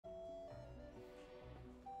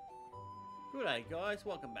Good day guys,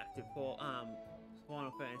 welcome back to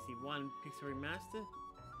Final Fantasy 1 Pixel Remastered.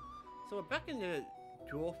 So we're back in the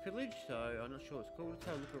Dwarf Village, so I'm not sure what it's called. Let's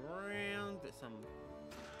have a look around, get some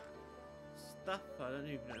stuff. I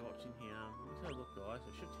don't even know what's in here. Let's have a look guys,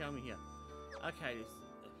 it should tell me here. Okay, there's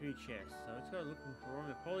a few chests, so let's go looking for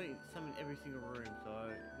them. They're probably some in every single room,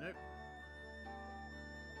 so nope.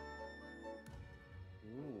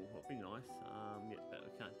 Ooh, that'd be nice. Yeah, but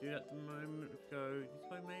we can't do that at the moment. Let's go this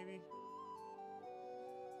way maybe.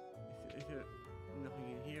 Is there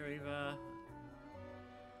nothing in here either?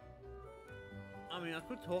 I mean, I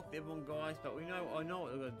could talk to everyone, guys, but I know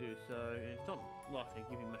what they're gonna do, so it's not like they're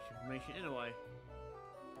giving much information anyway.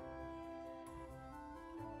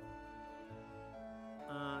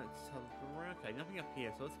 Let's have a look around. Okay, nothing up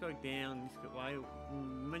here, so let's go down this way. We're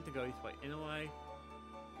meant to go this way anyway.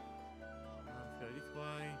 Let's go this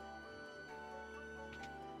way.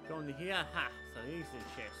 Go into here. Ha! So these are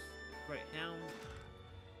the chests. Great helm.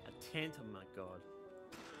 A tent, oh my god.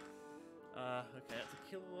 Okay, that's a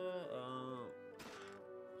killer.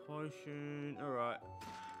 Potion, alright.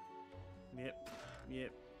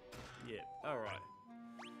 Yep. Alright.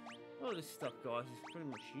 All this stuff, guys, is pretty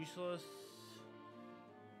much useless.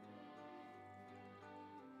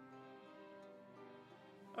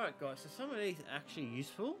 Alright, guys, so some of these are actually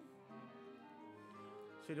useful.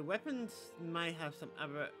 So the weapons may have some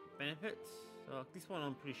other benefits. Like this one,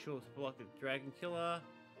 I'm pretty sure it's like a dragon killer.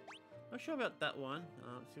 Not sure about that one.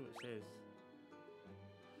 Let's see what it says.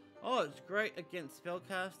 Oh, it's great against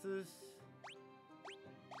spellcasters,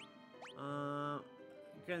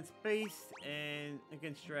 against beasts, and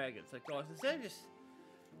against dragons. So, guys, instead of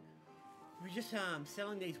just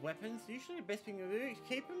selling these weapons, usually the best thing to do is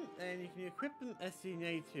keep them, and you can equip them as you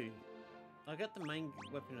need to. I got the main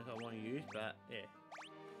weapon that I want to use, but yeah.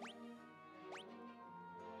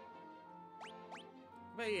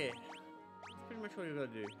 But yeah, that's pretty much what you gotta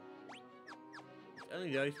do.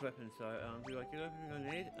 Only those weapons, so do I get everything I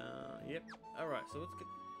need? Yep. Alright, so let's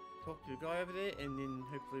talk to the guy over there and then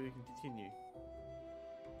hopefully we can continue.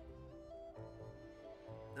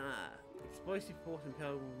 Explosive force and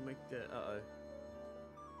power will make the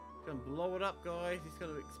it's gonna blow it up, guys. It's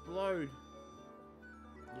gonna explode.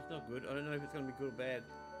 It's not good. I don't know if it's gonna be good or bad.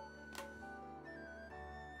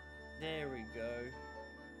 There we go.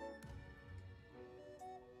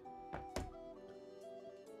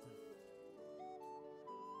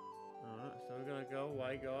 So we're gonna go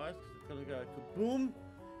away, guys, because it's gonna go kaboom.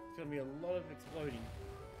 It's gonna be a lot of exploding.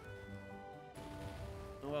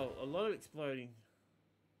 Oh, well, a lot of exploding.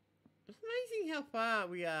 It's amazing how far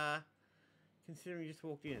we are, considering we just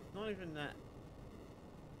walked in. It's not even that.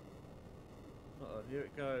 Uh-oh, here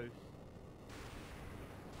it goes.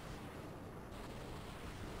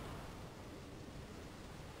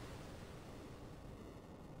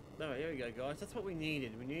 Alright, here we go, guys. That's what we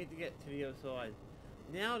needed. We needed to get to the other side.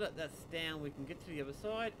 Now that that's down, we can get to the other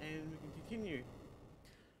side and we can continue.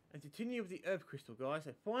 And continue with the Earth Crystal, guys.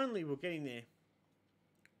 So finally, we're getting there.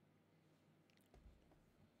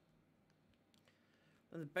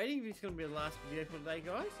 I'm debating if it's going to be the last video for today,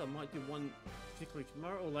 guys. I might do one particularly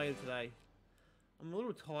tomorrow or later today. I'm a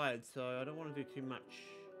little tired, so I don't want to do too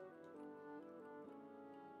much.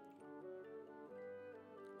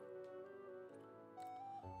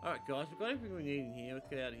 Alright guys, we've got everything we need in here. Let's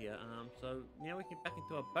get out of here. So now we can get back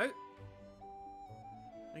into our boat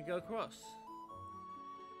and go across.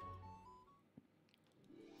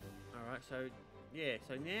 Alright, so yeah,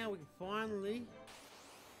 so now we can finally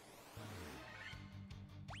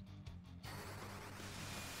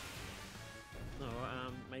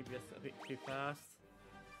alright, maybe that's a bit too fast.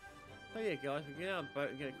 So yeah guys, we get our boat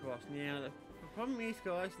and get across. Now the problem is,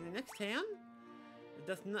 guys, in the next town it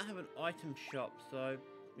does not have an item shop, so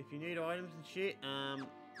if you need items and shit,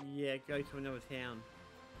 yeah, go to another town.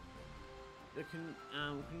 The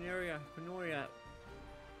Canoria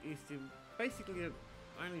is basically the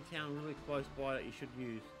only town really close by that you should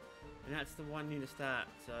use. And that's the one near the start,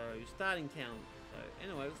 so your starting town. So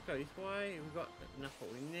anyway, let's go this way. We've got enough what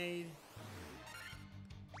we need.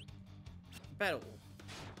 Battle.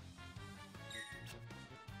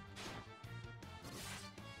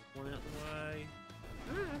 One out the way.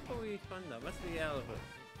 I thought we used thunder. Must be out of it.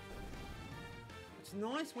 It's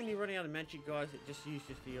nice when you're running out of magic, guys. It just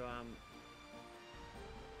uses your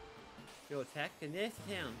attack. And there's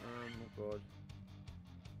the town. Oh god.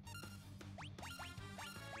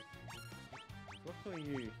 What can we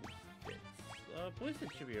use?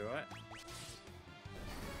 Blizzard should be alright.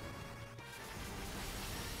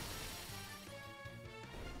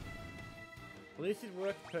 Blizzard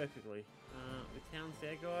works perfectly. The town's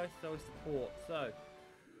there, guys. So is the port. So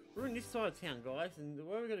We're in this side of town, guys, and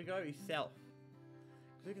where we're gonna go is south.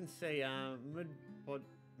 As you can see, Mod Pod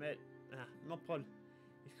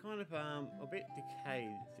is kind of a bit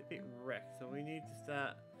decayed. It's a bit wrecked, so we need to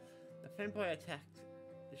start. The vampire attacked,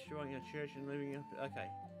 destroying our church and leaving it. Okay.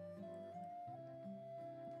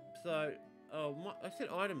 So, I said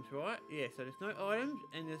items, right? Yeah. So there's no items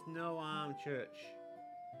and there's no church.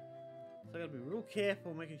 So I gotta be real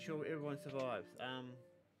careful making sure everyone survives.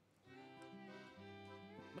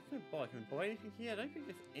 What can I buy? Can we buy anything here? I don't think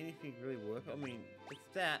there's anything really worth it. I mean, it's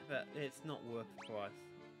that, but it's not worth the price.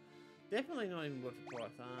 Definitely not even worth the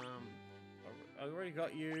price. I already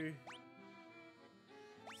got you.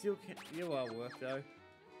 Still can't. You are worth though.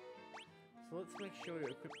 So let's make sure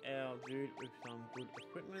we equip our dude with some good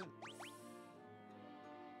equipment.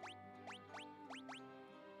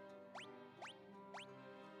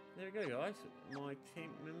 There we go, guys. My team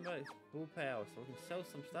member is full power, so we can sell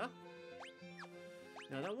some stuff.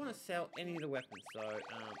 Now, I don't want to sell any of the weapons, so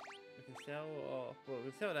we can sell off. Well,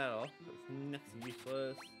 we can sell that off. It's next to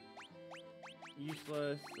useless.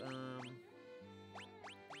 Useless.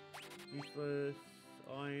 Useless.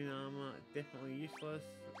 Iron armor, definitely useless.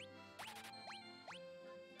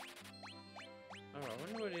 Alright, I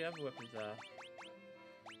wonder where the other weapons are.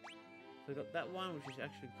 So we got that one, which is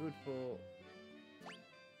actually good for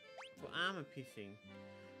armor piercing.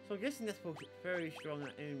 So I'm guessing that's for very strong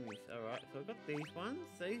enemies. Alright, so I've got these ones.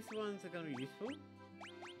 These ones are going to be useful.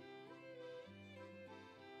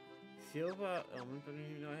 Silver. Oh, I don't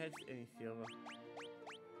even know I had any silver.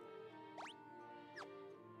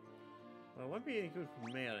 Well, it won't be any good for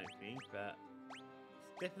me, I don't think, but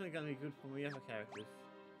it's definitely going to be good for my other characters.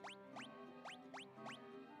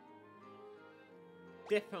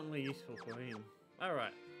 Definitely useful for him.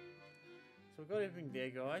 Alright. So we've got everything there,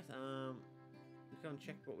 guys. We're going to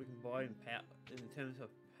check what we can buy in terms of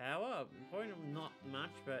power. Probably not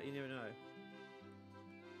much, but you never know.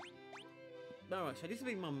 Alright, so this will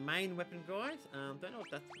be my main weapon, guys. Don't know if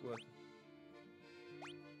that's working.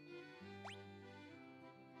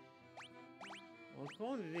 Well,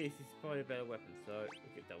 according to this, is probably a better weapon, so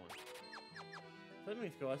we'll get that one. So that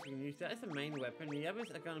means, guys, we can use that as the main weapon. The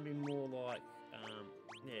others are going to be more like,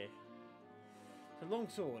 yeah. So long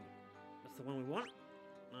sword, that's the one we want.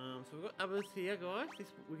 So we've got others here, guys.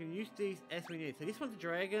 We can use these as we need. So this one's a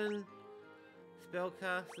dragon,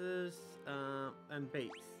 spellcasters, and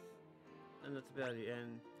beats, and that's about it.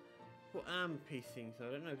 And for armor piecing, so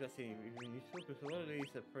I don't know if that's even useful because a lot of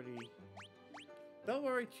these are pretty. Don't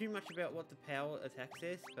worry too much about what the power attack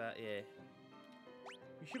says, but yeah,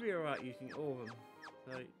 you should be alright using all of them.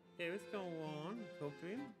 So yeah, let's go on, talk to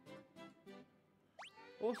him.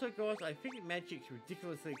 Also, guys, I think magic's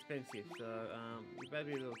ridiculously expensive, so you better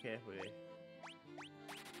be a little careful there.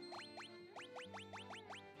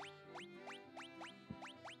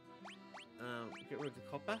 Get rid of the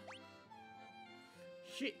copper.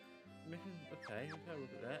 Shit! Okay, let's have a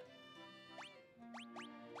look at that.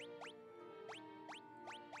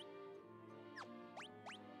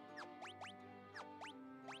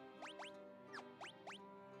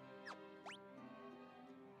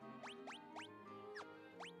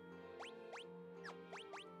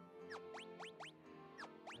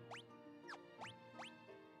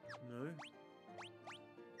 No.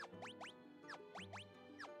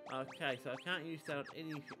 Okay, so I can't use that on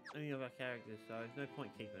any of our characters, so there's no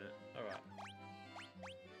point keeping it. Alright.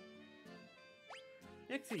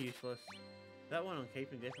 Next are useless. That one I'm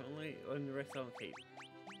keeping definitely, and the rest I won't keep.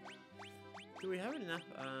 Do we have enough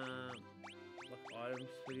like items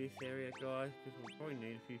for this area, guys? Because we'll probably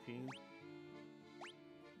need a few things.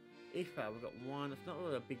 If we've got one, it's not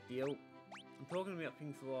really a big deal. I'm talking about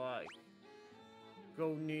things like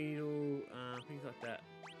gold needle, things like that.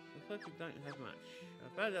 Looks like we don't have much.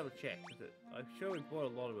 I better double check because I'm sure we bought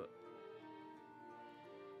a lot of it.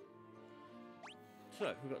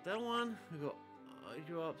 So we've got that one. We've got eye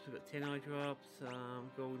drops. We've got 10 eye drops.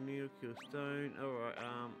 Gold needle, kill stone. All right.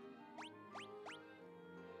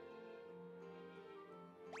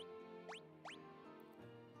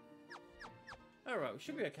 All right. We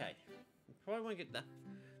should be okay. We probably won't get that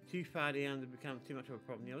too far down to become too much of a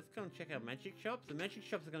problem. Now let's go and check our magic shops. The magic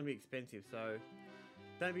shops are going to be expensive, so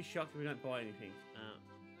don't be shocked if we don't buy anything.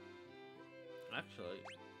 Actually,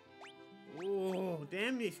 oh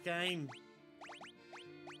damn this game!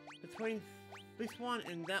 Between this one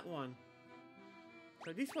and that one,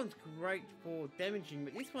 so this one's great for damaging,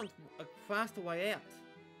 but this one's a faster way out.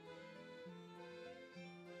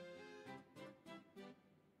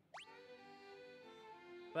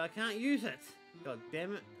 But I can't use it. God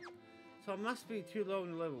damn it! So I must be too low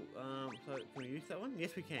in the level. So can we use that one?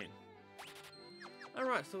 Yes, we can.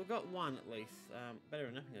 Alright, so we've got one at least. Better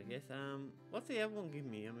than nothing, I guess. What's the other one give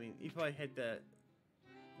me? I mean, if I had the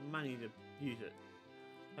money to use it.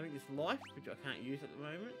 I think this life, which I can't use at the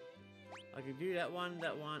moment. I can do that one,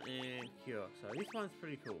 and cure. So this one's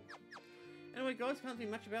pretty cool. Anyway, guys, can't do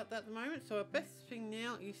much about that at the moment. So our best thing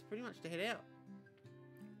now is pretty much to head out.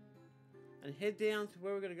 And head down to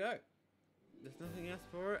where we're going to go. There's nothing else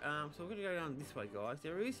for it. So we're going to go down this way, guys.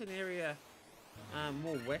 There is an area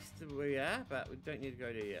more west of where we are, but we don't need to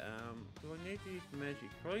go there. Do I need to use magic?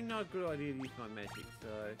 Probably not a good idea to use my magic. So,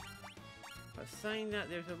 by saying that,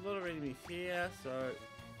 there's a lot of enemies here. So,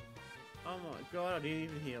 oh my god, I didn't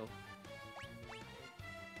even heal.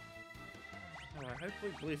 Alright,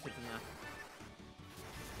 hopefully Blizzard's enough.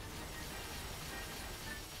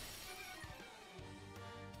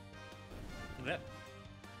 Yep,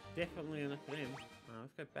 definitely enough for them.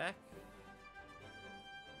 Let's go back.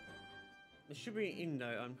 There should be an inn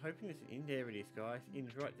though. I'm hoping there's an inn. There it is, guys.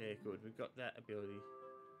 Inn's right there. Good. We've got that ability.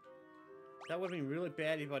 That would have been really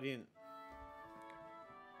bad if I didn't.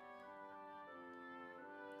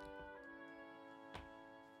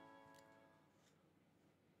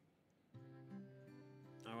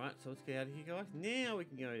 Alright, so let's get out of here, guys. Now we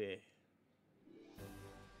can go there.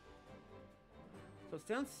 So it's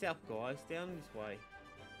down south, guys. Down this way.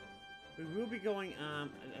 We will be going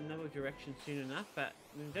another direction soon enough, but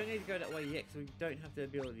we don't need to go that way yet because we don't have the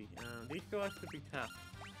ability. These guys could be tough.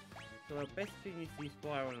 So our best thing is to use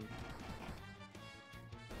fire on them.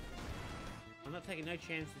 I'm not taking no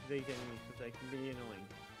chances with these enemies because they can be annoying.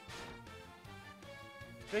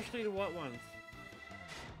 Especially the white ones.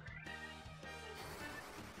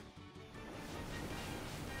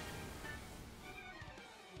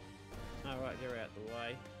 Alright, they're out the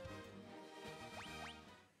way.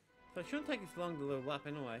 So it shouldn't take us long to level up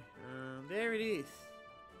anyway. There it is.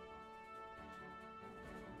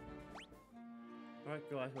 Alright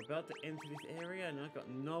guys, we're about to enter this area and I've got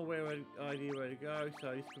no idea where to go,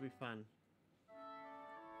 so this could be fun.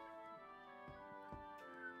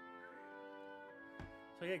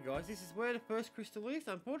 So yeah guys, this is where the first crystal is.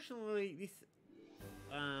 Unfortunately, this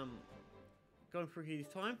going through here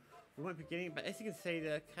this time, we won't be getting it, but as you can see,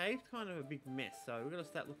 the cave's kind of a big mess, so we've got to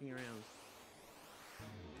start looking around.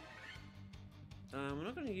 I'm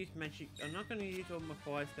not going to use magic. I'm not going to use all my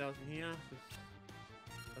fire spells in here because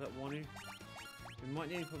I don't want to. We might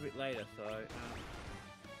need them a bit later, so let's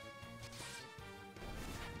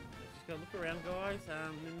just go look around, guys.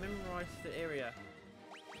 And memorize the area.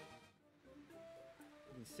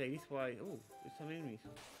 You can see this way. Oh, there's some enemies.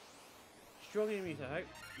 Strong enemies, I hope.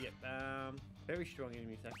 Yep. Very strong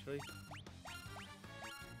enemies actually.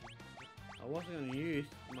 I wasn't going to use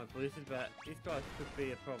my blizzard, but these guys could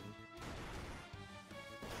be a problem.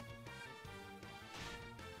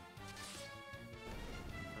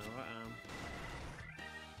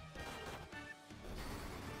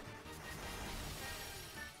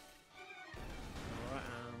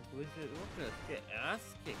 Blizzard, we're gonna get ass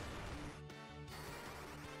kicked.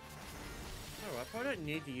 Alright, I don't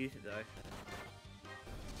need to use it though.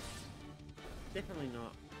 Definitely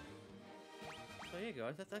not. So yeah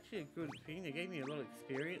guys, that's actually a good thing. They gave me a lot of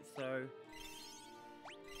experience, so...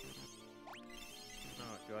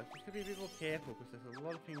 Alright guys, just gotta be a bit more careful because there's a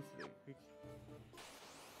lot of things to do.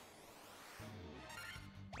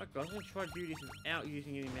 Alright guys, I'm gonna try to do this without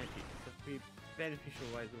using any magic. That's a pretty beneficial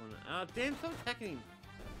way of doing it. Oh damn, someone's attacking him!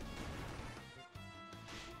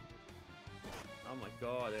 Oh my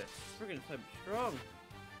god, it's freaking so strong.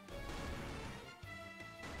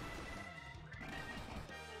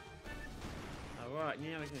 Alright,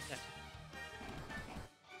 now we can attack.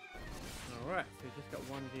 Alright, so we've just got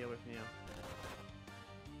one to deal with now.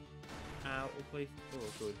 Oh, please.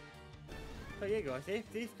 Oh, good. So yeah guys,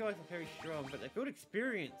 these guys are very strong, but they're good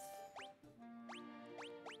experience.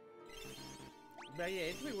 But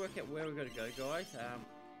yeah, as we work out where we're going to go, guys,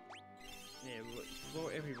 yeah, we'll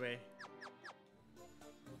explore everywhere.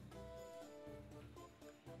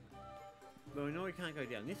 But we know we can't go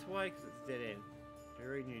down this way because it's a dead end. We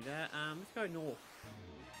already knew that. Let's go north.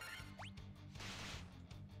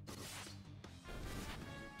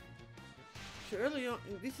 So early on,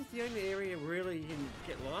 this is the only area really you can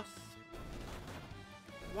get lost.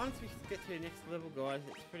 Once we get to the next level, guys,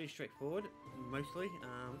 it's pretty straightforward, mostly.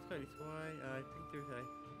 Let's go this way. I think there's a...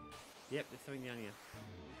 Yep, there's something down here.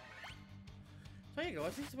 So yeah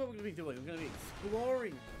guys, this is what we're going to be doing. We're going to be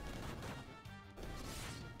exploring.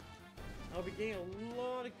 I'll be getting a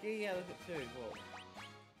lot of gear out of it too. Well,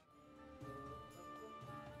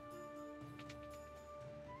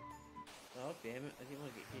 oh damn it! I didn't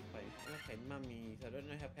want to get hit by. Okay, mummies. I don't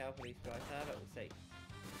know how powerful these guys are, but we'll see.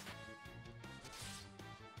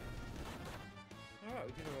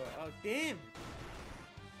 Alright, we did alright. Oh, damn!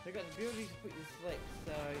 They got the ability to put you to sleep,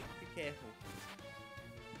 so be careful.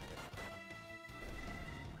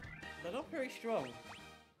 They're not very strong.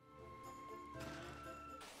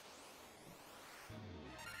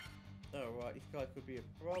 Alright, this guy could be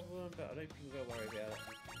a problem, but I don't think we're gonna worry about it.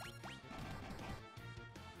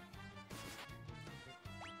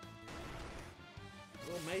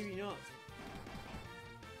 Or maybe not.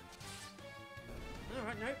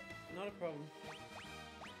 Alright, nope, not a problem.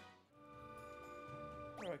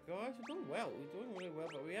 Alright guys, we're doing well, we're doing really well,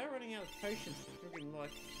 but we are running out of potions freaking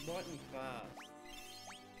like lightning fast.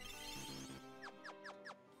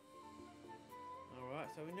 Alright,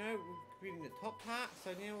 so we know we're completing the top part,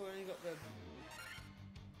 so now we've only got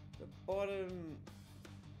the bottom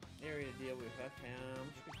area to deal with. Okay,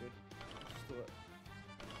 should be good. Let's do it.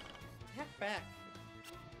 Tap back.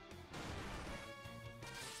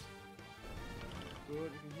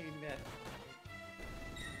 Good, we can hit him back.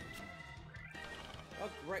 Oh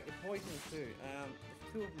great, the poison too.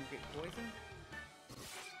 There's 2 of them get poisoned.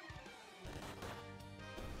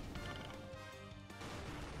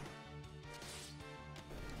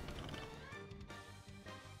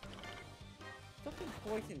 Stop being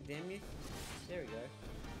poisoned, damn you. There we go.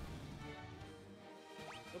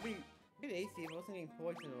 It'll be a bit easier if I wasn't getting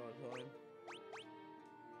poisoned all the time.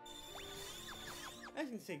 As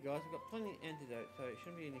you can see guys, we've got plenty of antidote, so it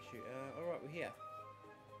shouldn't be an issue. Alright, we're here.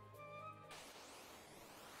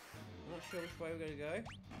 I'm not sure which way we're going to go.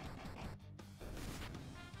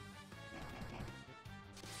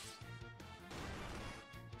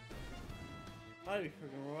 I'll be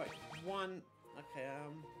freaking right. One. Okay,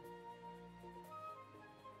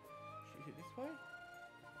 should we hit this way?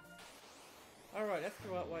 Alright, that's the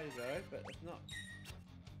right way to go, but it's not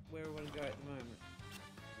where we want to go at the moment.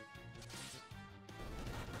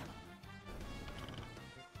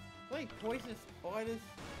 Bloody poisonous spiders.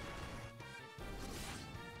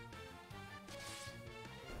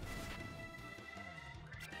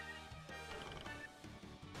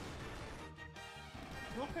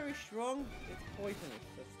 Not very strong, it's poisonous,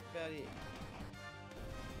 that's about it.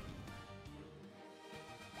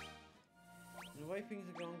 And the way things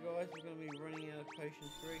are going guys, we're going to be running out of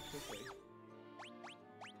potions very quickly.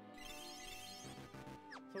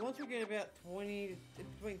 So once we get about between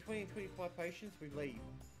 20 and 25 potions, we leave.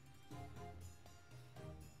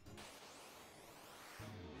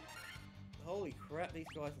 Holy crap, these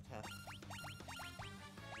guys are tough.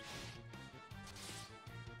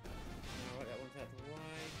 Alright, that one's out the way.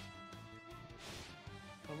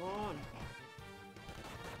 Come on!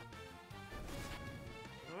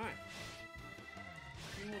 Alright.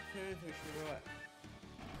 2 more turns, we should be right.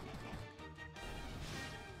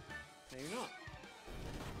 Maybe not.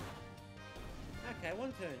 Okay,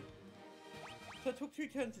 1 turn. So it took 2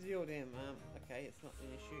 turns to deal with them. Okay, it's not an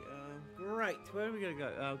issue. Great. Where are we gonna go?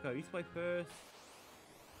 I'll go this way first.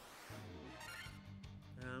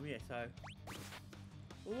 Yeah. So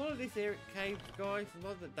a lot of this area, caves, guys, a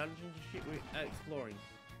lot of the dungeons and shit we're exploring.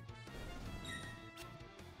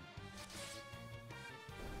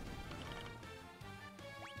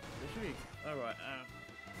 Alright.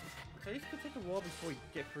 So this could take a while before we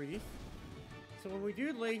get through this. So when we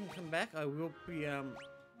do leave and come back, I will be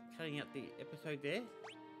cutting out the episode there,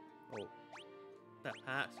 or that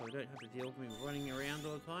part, so I don't have to deal with me running around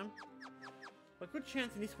all the time. But a good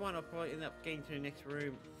chance in this one I'll probably end up getting to the next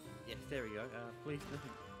room. Yes, there we go. Please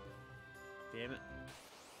nothing. Damn it.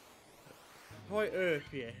 Probably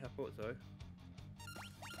Earth, yeah, I thought so.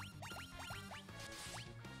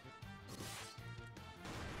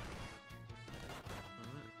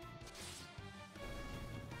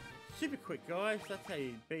 Super quick guys, that's how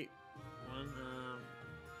you beat one.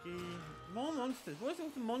 More monsters. What's all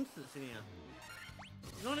the monsters in here?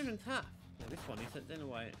 Not even tough. No, this one is, then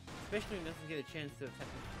away. Especially when it doesn't get a chance to attack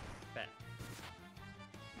us back.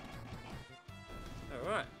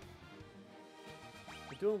 Alright.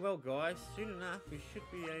 We're doing well guys. Soon enough we should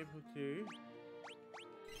be able to...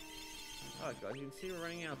 Alright guys, you can see we're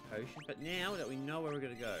running out of potions, but now that we know where we're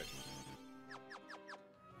going to go.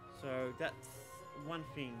 So that's one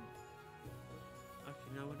thing.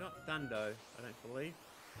 Okay, no, we're not done though, I don't believe.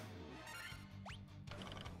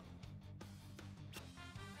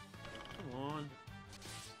 Come on.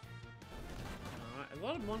 Alright, a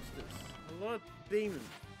lot of monsters. A lot of demons.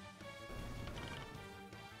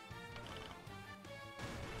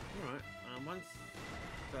 Alright, one's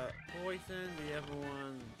got poison, the other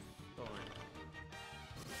one's fine.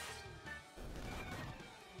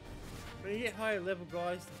 When you get higher level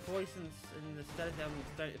guys, the poisons and the status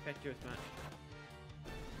elements don't affect you as much.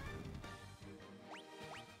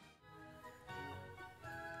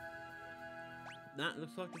 That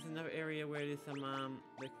looks like there's another area where there's some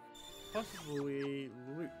like possibly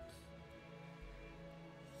loot.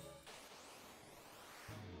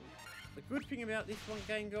 The good thing about this one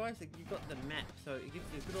game, guys, is that you've got the map, so it gives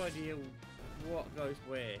you a good idea what goes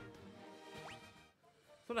where.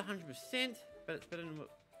 It's not 100%, but it's better than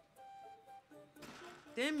what.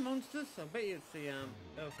 Damn monsters! I bet you it's the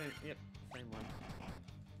elephant. Yep, same one.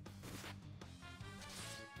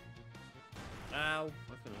 Ow,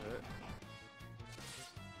 that's gonna hurt.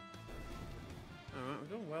 Alright,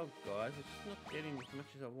 we're doing well, guys. It's just not getting as much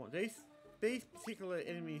as I want. These particular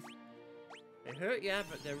enemies, they hurt ya,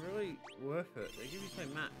 but they're really worth it. They give you so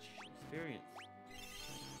much experience.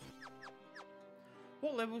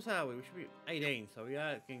 What levels are we? We should be 18, so we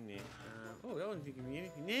are getting there. Oh, that one's giving me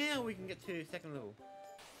anything. Now we can get to second level.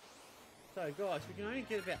 So, guys, we can only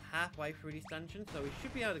get about halfway through this dungeon, so we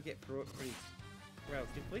should be able to get through it pretty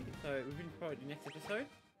relatively. So, we've been probably the next episode.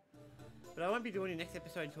 But I won't be doing the next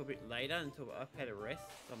episode until a bit later, until I've had a rest.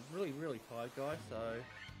 I'm really, really tired, guys, so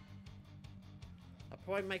I'll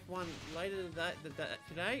probably make one later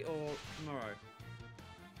today or tomorrow.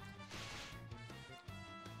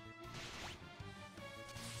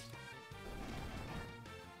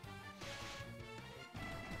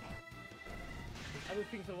 There's other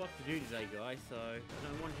things I like to do today, guys, so I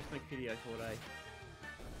don't want to just make videos all day.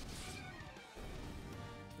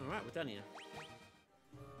 Alright, we're done here.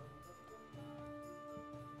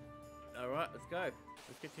 Alright, let's go.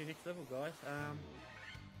 Let's get to the next level, guys.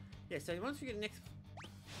 Yeah, so once we get the next...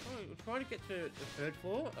 we'll try to get to the 3rd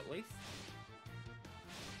floor, at least.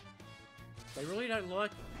 They really don't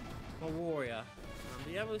like my warrior.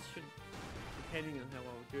 The others should, depending on how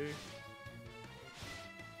well we do.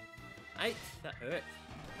 8! That hurt.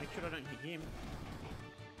 Make sure I don't hit him.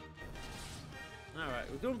 Alright,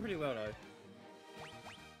 we're doing pretty well, though.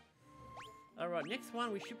 Alright, next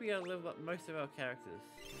one, we should be able to level up most of our characters.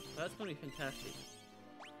 So that's going to be fantastic.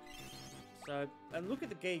 So, and look at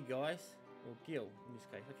the Gi, guys. Or Gil, in this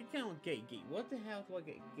case. I keep going on Gi. What the hell do I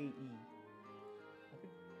get Gi?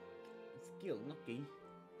 It's Gil, not Gi.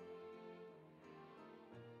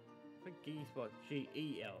 I think Gi's what?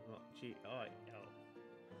 G-E-L, not G-I-L.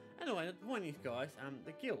 Anyway, the point is, guys,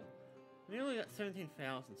 the Gil. We only got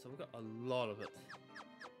 17,000, so we've got a lot of it.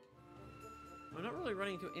 I'm not really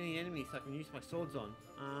running into any enemies so I can use my swords on.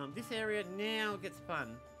 This area now gets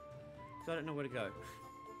fun. So I don't know where to go.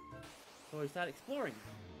 So we start exploring.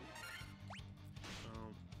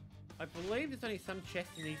 I believe there's only some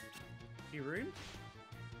chests in these few rooms.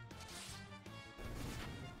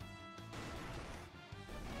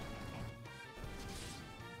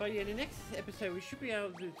 But yeah, in the next episode we should be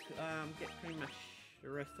able to get pretty much the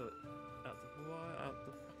rest of it out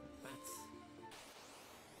the fucking bats.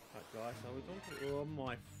 Right, guys, so we're going to... Oh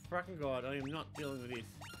my fucking god, I am not dealing with this.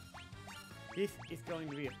 This is going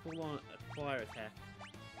to be a full-on fire attack.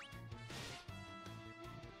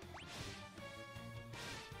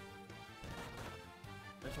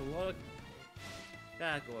 There's a lot of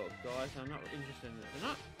gargoyles, guys. I'm not interested in it. They're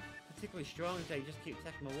not particularly strong if they just keep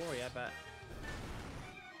attacking my warrior, but...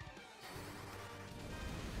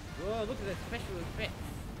 Whoa, look at the special effects!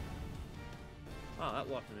 Oh, that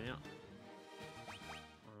wiped them out.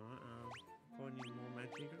 Alright, I need more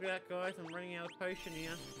magic. Look at that, guys. I'm running out of potion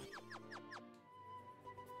here.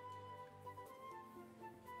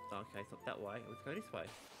 Okay, it's not that way. Let's go this way.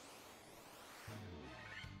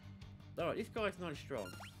 Alright, this guy's not as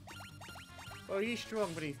strong. Well, he's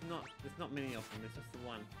strong, but he's not. There's not many of them. There's just the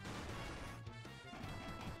one.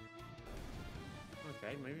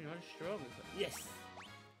 Okay, maybe not as strong. Yes!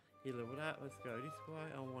 He leveled up. Let's go this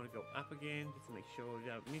way. I want to go up again just to make sure we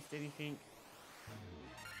don't miss anything.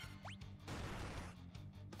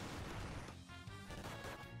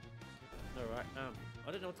 Alright,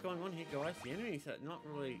 I don't know what's going on here, guys. The enemies are not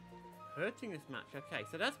really hurting us much. Okay,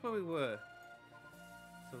 so that's where we were.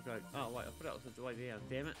 So we'll go... Oh, wait, I thought that was the way down.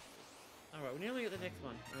 Damn it. Alright, we're nearly at the next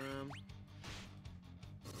one.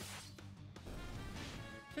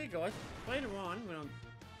 So, guys, later on, when I'm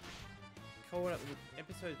caught up with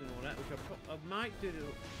episodes and all that, which I might do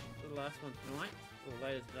the last one tonight, or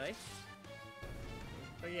later today.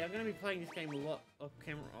 But yeah, I'm going to be playing this game a lot off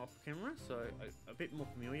camera, so a bit more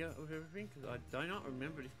familiar with everything, because I do not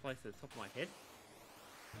remember this place at the top of my head.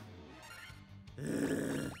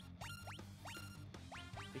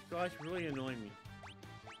 These guys really annoy me.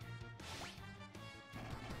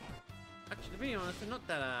 Actually, to be honest, they're not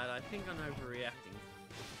that hard. I think I'm overreacting.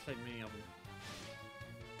 There's so many of them.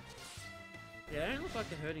 Yeah, they don't look like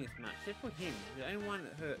they're hurting us much, except for him. The only one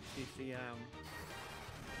that hurts is the,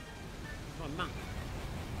 my monk.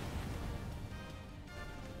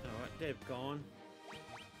 Alright, they've gone.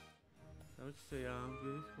 So let's see, go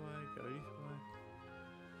this way, go this way.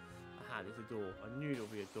 Aha, there's a door. I knew there'll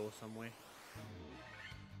be a door somewhere.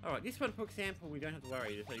 Alright, this one, for example, we don't have to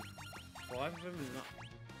worry. There's like 5 of them and not...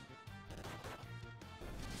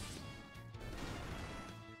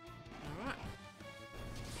 Alright.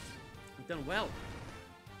 We've done well.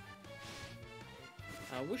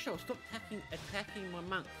 I wish I would stop attacking my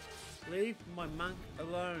monk. Leave my monk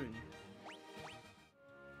alone.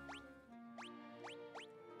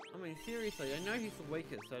 I mean, seriously, I know he's the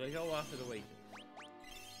weakest, so they go after the weakest.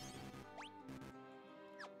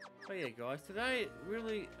 But yeah, guys, today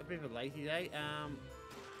really a bit of a lazy day.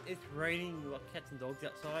 It's raining like cats and dogs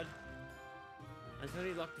outside. It's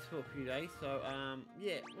only like this for a few days, so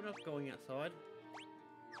yeah, we're not going outside.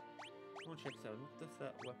 I want to check something. What does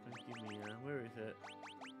that weapon give me now? Where is it?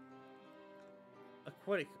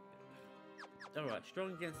 Aquatic. Alright,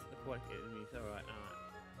 strong against aquatic enemies. Alright, alright.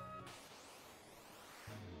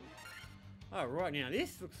 Alright, now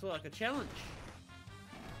this looks like a challenge.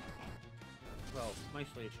 Well,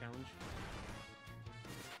 mostly a challenge.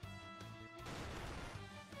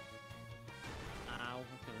 Ow,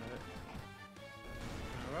 that's gonna hurt.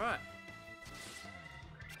 Alright.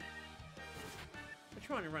 They're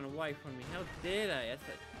trying to run away from me. How dare they?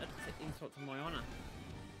 That's an insult to my honor.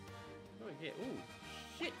 What do I get? Ooh,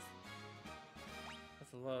 shit!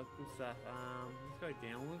 That's a lot of good stuff. Let's go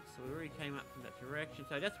downwards. So we already came up from that direction.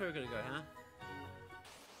 So that's where we're gonna go, huh?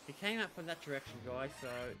 We came up from that direction, guys, so...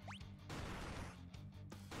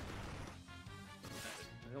 I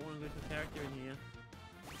don't want to lose the character in here.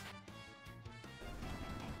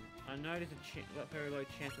 I know there's a very low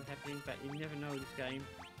chance of happening, but you never know this game.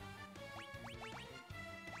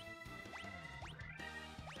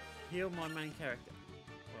 Heal my main character.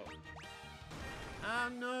 Well. Ah,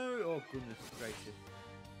 no! Oh, goodness gracious.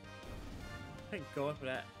 Thank God for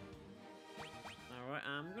that. Alright,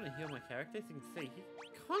 I'm gonna heal my character. As you can see, he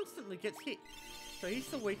constantly gets hit. So he's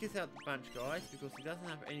the weakest out of the bunch, guys, because he doesn't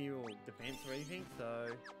have any real defense or anything,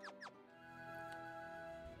 so...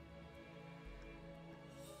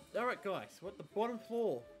 Alright, guys, we're at the bottom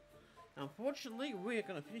floor. Unfortunately, we're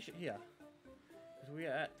going to finish it here. Because we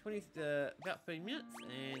are at about 30 minutes,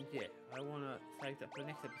 and yeah, I want to save that for the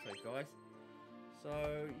next episode, guys.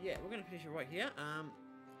 So, yeah, we're going to finish it right here.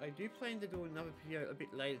 I do plan to do another video a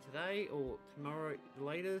bit later today, or tomorrow at the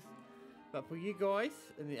latest. But for you guys,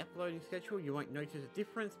 in the uploading schedule, you won't notice a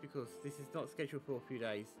difference because this is not scheduled for a few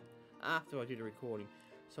days after I do the recording.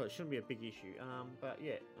 So it shouldn't be a big issue. But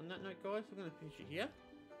yeah, on that note, guys, we're going to finish it here.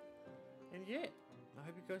 And yeah, I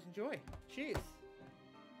hope you guys enjoy. Cheers!